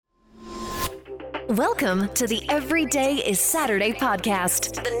Welcome to the Everyday is Saturday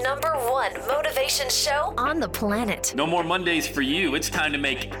podcast, the #1 motivation show on the planet. No more Mondays for you. It's time to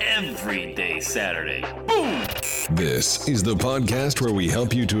make every day Saturday. Boom! This is the podcast where we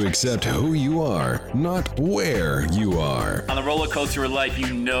help you to accept who you are, not where you are. On the roller coaster of life,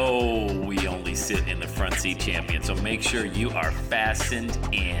 you know we only sit in the front seat, champion. So make sure you are fastened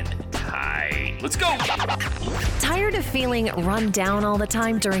and tight. Let's go! Tired of feeling run down all the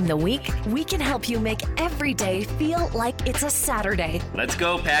time during the week? We can help you make every day feel like it's a Saturday. Let's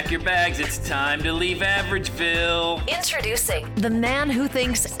go. Pack your bags. It's time to leave Averageville. Introducing the man who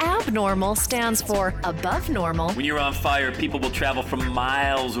thinks abnormal stands for above normal. When you're on fire, people will travel from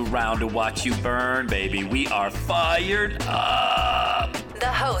miles around to watch you burn, baby. We are fired up.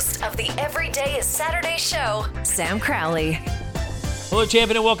 The host of the Everyday is Saturday show, Sam Crowley. Hello,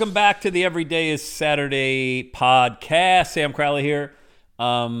 champion, and welcome back to the Everyday is Saturday podcast. Sam Crowley here.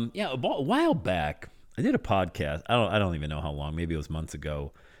 A while back, I did a podcast. I don't even know how long. Maybe it was months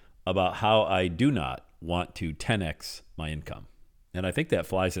ago, about how I do not want to 10x my income, and I think that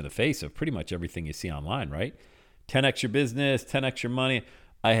flies in the face of pretty much everything you see online, right? 10x your business, 10x your money.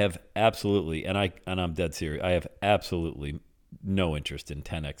 I have absolutely, and I'm dead serious. I have absolutely no interest in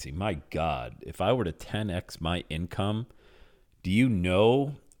 10xing. My God, if I were to 10x my income, do you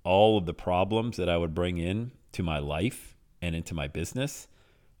know all of the problems that I would bring in to my life and into my business?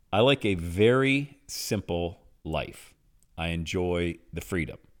 I like a very simple life. I enjoy the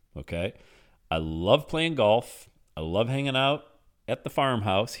freedom, okay? I love playing golf. I love hanging out at the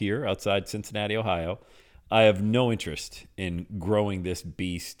farmhouse here outside Cincinnati, Ohio. I have no interest in growing this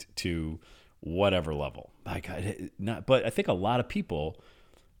beast to whatever level. But I think a lot of people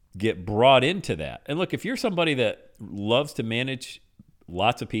get brought into that. And look, if you're somebody that loves to manage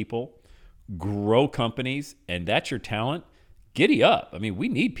lots of people, grow companies, and that's your talent, giddy up. I mean, we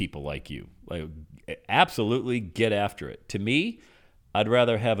need people like you. Like, absolutely get after it. To me, I'd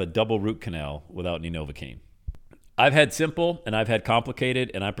rather have a double root canal without any Novocaine. I've had simple and I've had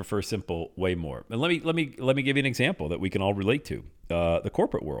complicated, and I prefer simple way more. And let me give you an example that we can all relate to. The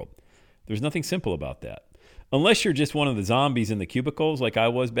corporate world. There's nothing simple about that. Unless you're just one of the zombies in the cubicles like I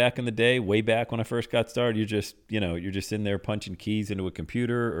was back in the day, way back when I first got started. You're just in there punching keys into a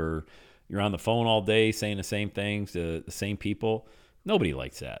computer, or you're on the phone all day saying the same things to the same people. Nobody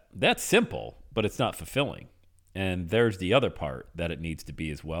likes that. That's simple, but it's not fulfilling. And there's the other part that it needs to be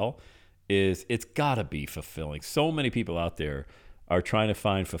as well, is it's got to be fulfilling. So many people out there are trying to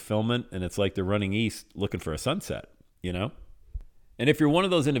find fulfillment, and it's like they're running east looking for a sunset, you know? And if you're one of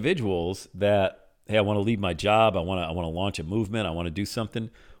those individuals that, hey, I want to leave my job, I want to launch a movement, I want to do something,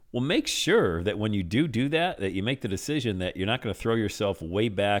 well, make sure that when you do that you make the decision that you're not going to throw yourself way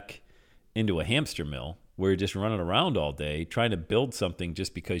back into a hamster mill where you're just running around all day trying to build something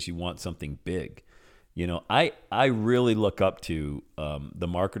just because you want something big. You know, I really look up to the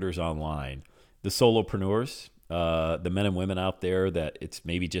marketers online, the solopreneurs, the men and women out there that it's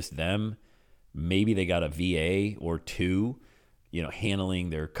maybe just them. Maybe they got a VA or two, handling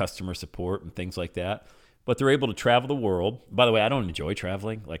their customer support and things like that. But they're able to travel the world. By the way, I don't enjoy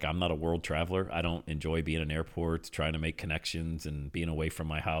traveling. Like, I'm not a world traveler. I don't enjoy being in airports, trying to make connections and being away from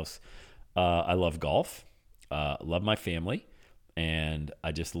my house. I love golf, love my family, and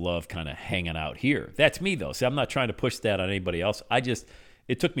I just love kind of hanging out here. That's me, though. See, I'm not trying to push that on anybody else.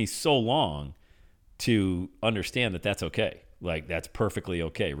 It took me so long to understand that that's okay. Like, that's perfectly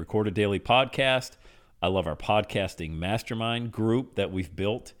okay. Record a daily podcast. I love our podcasting mastermind group that we've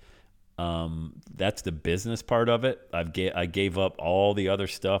built. That's the business part of it. I gave up all the other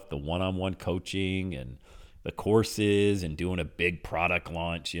stuff, the one-on-one coaching and the courses and doing a big product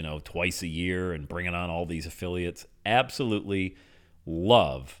launch, twice a year and bringing on all these affiliates. Absolutely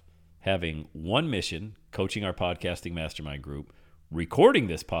love having one mission, coaching our podcasting mastermind group, recording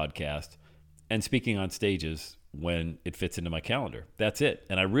this podcast, and speaking on stages when it fits into my calendar. That's it.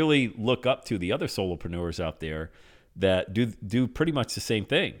 And I really look up to the other solopreneurs out there that do pretty much the same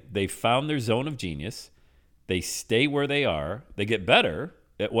thing. They found their zone of genius. They stay where they are. They get better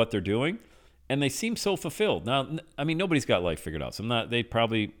at what they're doing, and they seem so fulfilled. Now, I mean, nobody's got life figured out. They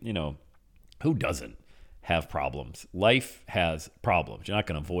probably, who doesn't have problems? Life has problems. You're not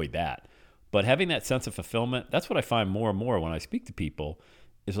going to avoid that. But having that sense of fulfillment, that's what I find more and more when I speak to people.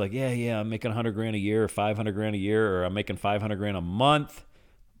 It's like, yeah, I'm making $100,000 a year, or $500,000 a year, or I'm making $500,000 a month,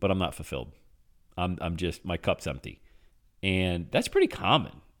 but I'm not fulfilled. I'm just, my cup's empty. And that's pretty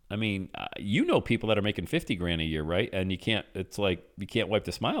common. I mean, people that are making $50,000 a year, right? And it's like you can't wipe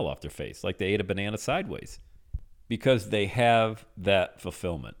the smile off their face, like they ate a banana sideways, because they have that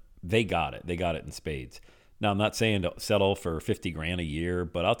fulfillment. They got it. They got it in spades. Now, I'm not saying to settle for 50 grand a year,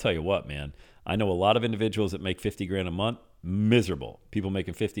 but I'll tell you what, man, I know a lot of individuals that make 50 grand a month, miserable. People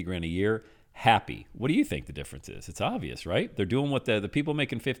making 50 grand a year, happy. What do you think the difference is? It's obvious, right? They're doing what the people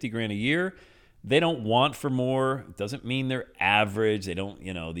making 50 grand a year, they don't want for more. It doesn't mean they're average. They don't,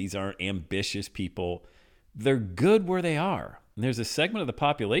 these aren't ambitious people. They're good where they are. And there's a segment of the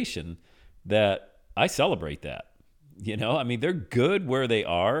population that I celebrate that. They're good where they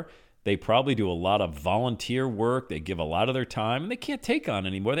are. They probably do a lot of volunteer work. They give a lot of their time, and they can't take on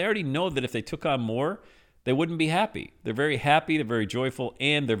anymore. They already know that if they took on more, they wouldn't be happy. They're very happy, they're very joyful,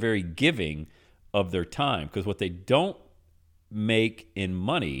 and they're very giving of their time. Because what they don't make in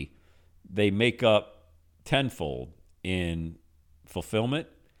money, they make up tenfold in fulfillment,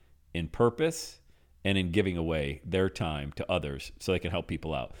 in purpose, and in giving away their time to others so they can help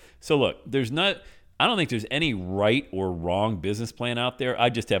people out. So look, I don't think there's any right or wrong business plan out there. I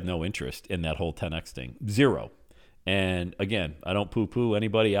just have no interest in that whole 10X thing. Zero. And again, I don't poo-poo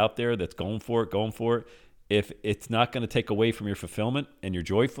anybody out there that's going for it. If it's not going to take away from your fulfillment and your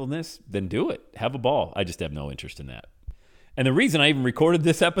joyfulness, then do it. Have a ball. I just have no interest in that. And the reason I even recorded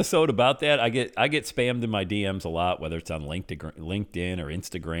this episode about that, I get spammed in my DMs a lot, whether it's on LinkedIn or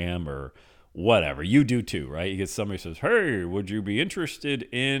Instagram or whatever. You do too, right? You get somebody who says, hey, would you be interested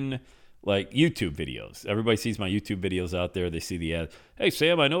in like YouTube videos? Everybody sees my YouTube videos out there. They see the ad. Hey,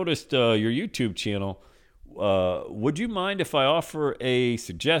 Sam, I noticed your YouTube channel. Would you mind if I offer a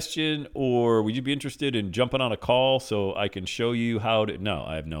suggestion, or would you be interested in jumping on a call so I can show you how to? No,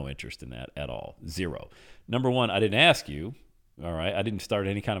 I have no interest in that at all. Zero. Number one, I didn't ask you. All right. I didn't start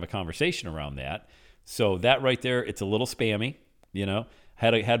any kind of a conversation around that. So that right there, it's a little spammy,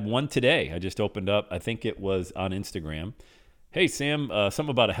 Had one today. I just opened up. I think it was on Instagram. Hey, Sam, something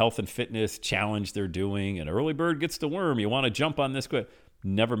about a health and fitness challenge they're doing. An early bird gets the worm. You want to jump on this quick?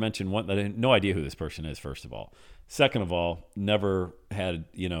 Never mentioned one. I had no idea who this person is, first of all. Second of all, never had,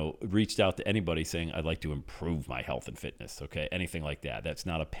 reached out to anybody saying, I'd like to improve my health and fitness, okay? Anything like that. That's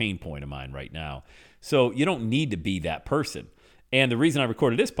not a pain point of mine right now. So you don't need to be that person. And the reason I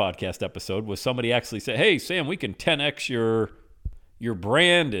recorded this podcast episode was somebody actually said, hey, Sam, we can 10X your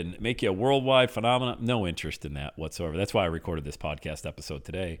brand and make you a worldwide phenomenon. No interest in that whatsoever. That's why I recorded this podcast episode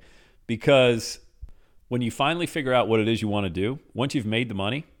today, because when you finally figure out what it is you want to do, once you've made the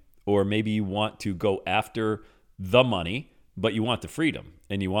money, or maybe you want to go after the money, but you want the freedom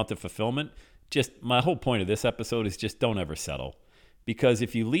and you want the fulfillment, just my whole point of this episode is just don't ever settle. Because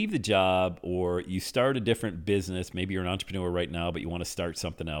if you leave the job or you start a different business, maybe you're an entrepreneur right now, but you want to start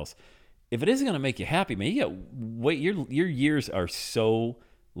something else, if it isn't going to make you happy, man, your years are so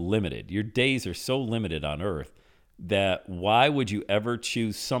limited. Your days are so limited on earth that why would you ever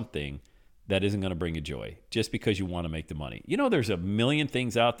choose something that isn't going to bring you joy just because you want to make the money? There's a million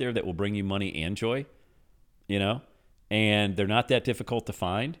things out there that will bring you money and joy, and they're not that difficult to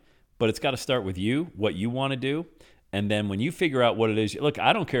find, but it's got to start with you, what you want to do. And then when you figure out what it is, look,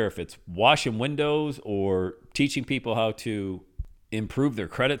 I don't care if it's washing windows or teaching people how to improve their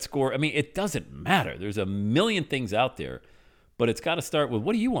credit score. It doesn't matter. There's a million things out there, but it's got to start with,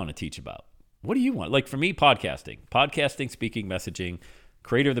 what do you want to teach about? What do you want? Like for me, podcasting, speaking, messaging,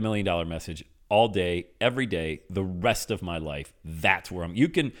 creator of the $1 Million Message all day, every day, the rest of my life. That's where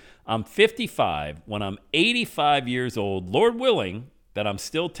I'm 55. When I'm 85 years old, Lord willing, that I'm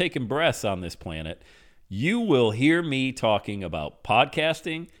still taking breaths on this planet, you will hear me talking about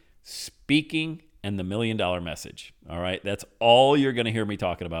podcasting, speaking, and the $1 Million Message. All right. That's all you're going to hear me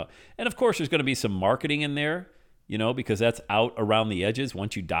talking about. And of course, there's going to be some marketing in there, because that's out around the edges.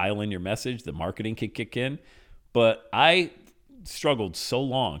 Once you dial in your message, the marketing can kick in. But I struggled so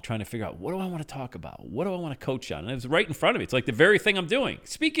long trying to figure out, what do I want to talk about? What do I want to coach on? And it was right in front of me. It's like the very thing I'm doing,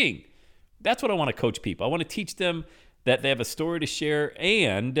 speaking. That's what I want to coach people. I want to teach them that they have a story to share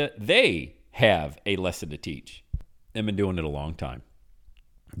and they have a lesson to teach. I've been doing it a long time.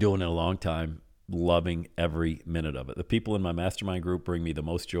 Loving every minute of it. The people in my mastermind group bring me the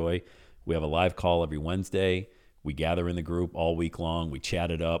most joy. We have a live call every Wednesday. We gather in the group all week long. We chat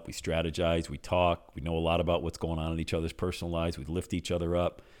it up. We strategize. We talk. We know a lot about what's going on in each other's personal lives. We lift each other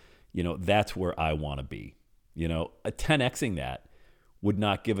up. That's where I want to be. A 10Xing that would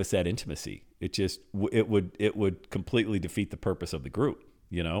not give us that intimacy. It would completely defeat the purpose of the group,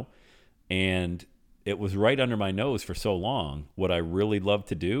 And it was right under my nose for so long what I really loved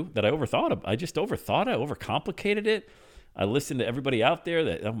to do that I overthought it. I overcomplicated it. I listened to everybody out there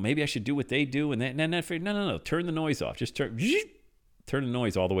that maybe I should do what they do, and then I figured, no, turn the noise off. Just turn the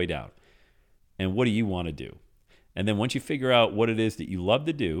noise all the way down. And what do you want to do? And then once you figure out what it is that you love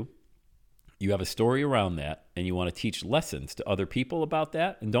to do, you have a story around that, and you want to teach lessons to other people about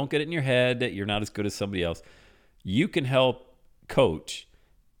that, and don't get it in your head that you're not as good as somebody else. You can help coach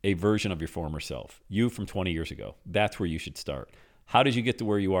a version of your former self, you from 20 years ago. That's where you should start. How did you get to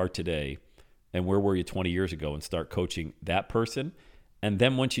where you are today, and where were you 20 years ago, and start coaching that person? And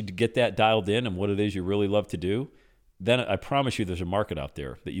then once you get that dialed in and what it is you really love to do, then I promise you there's a market out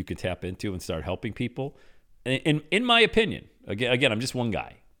there that you can tap into and start helping people. In my opinion, again, I'm just one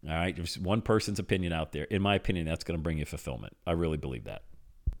guy, all right? There's one person's opinion out there. In my opinion, that's going to bring you fulfillment. I really believe that.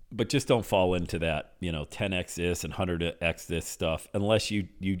 But just don't fall into that, 10x this and 100x this stuff unless you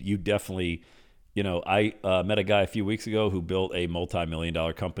definitely, I met a guy a few weeks ago who built a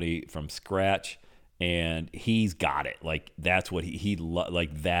multi-million-dollar company from scratch, and he's got it. Like, that's what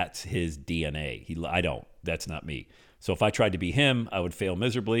that's his DNA. I don't. That's not me. So if I tried to be him, I would fail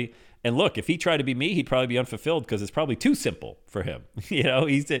miserably. And look, if he tried to be me, he'd probably be unfulfilled because it's probably too simple for him.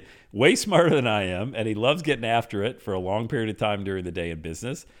 He's way smarter than I am, and he loves getting after it for a long period of time during the day in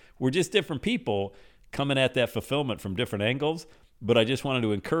business. We're just different people coming at that fulfillment from different angles. But I just wanted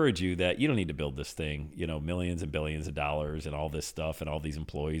to encourage you that you don't need to build this thing, millions and billions of dollars and all this stuff and all these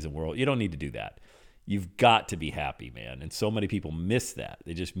employees and world. You don't need to do that. You've got to be happy, man. And so many people miss that.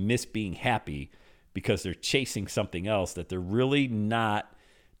 They just miss being happy because they're chasing something else that they're really not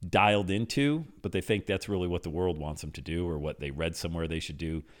dialed into, but they think that's really what the world wants them to do or what they read somewhere they should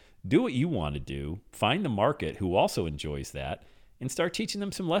do. Do what you want to do. Find the market who also enjoys that and start teaching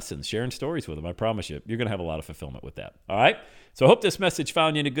them some lessons, sharing stories with them. I promise you're going to have a lot of fulfillment with that. All right? So I hope this message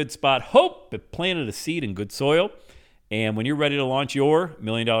found you in a good spot. Hope it planted a seed in good soil. And when you're ready to launch your $1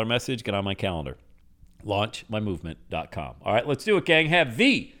 million message, get on my calendar. LaunchMyMovement.com. All right, let's do it, gang. Have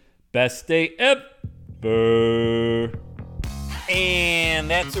the best day ever. And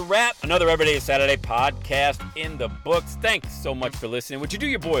that's a wrap. Another Everyday is Saturday podcast in the books. Thanks so much for listening. Would you do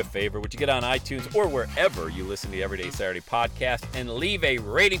your boy a favor? Would you get on iTunes or wherever you listen to the Everyday Saturday podcast and leave a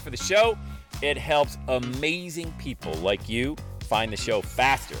rating for the show? It helps amazing people like you find the show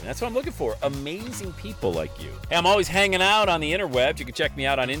faster. And that's what I'm looking for, amazing people like you. Hey, I'm always hanging out on the interwebs. You can check me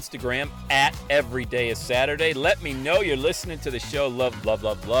out on Instagram at EverydayIsSaturday. Let me know you're listening to the show.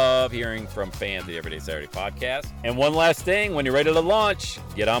 Love hearing from fans of the Everyday Saturday podcast. And one last thing, when you're ready to launch,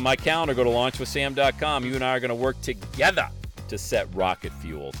 get on my calendar, go to launchwithsam.com. You and I are going to work together to set rocket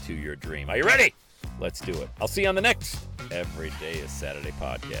fuel to your dream. Are you ready? Let's do it. I'll see you on the next Everyday is Saturday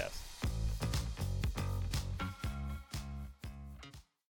podcast.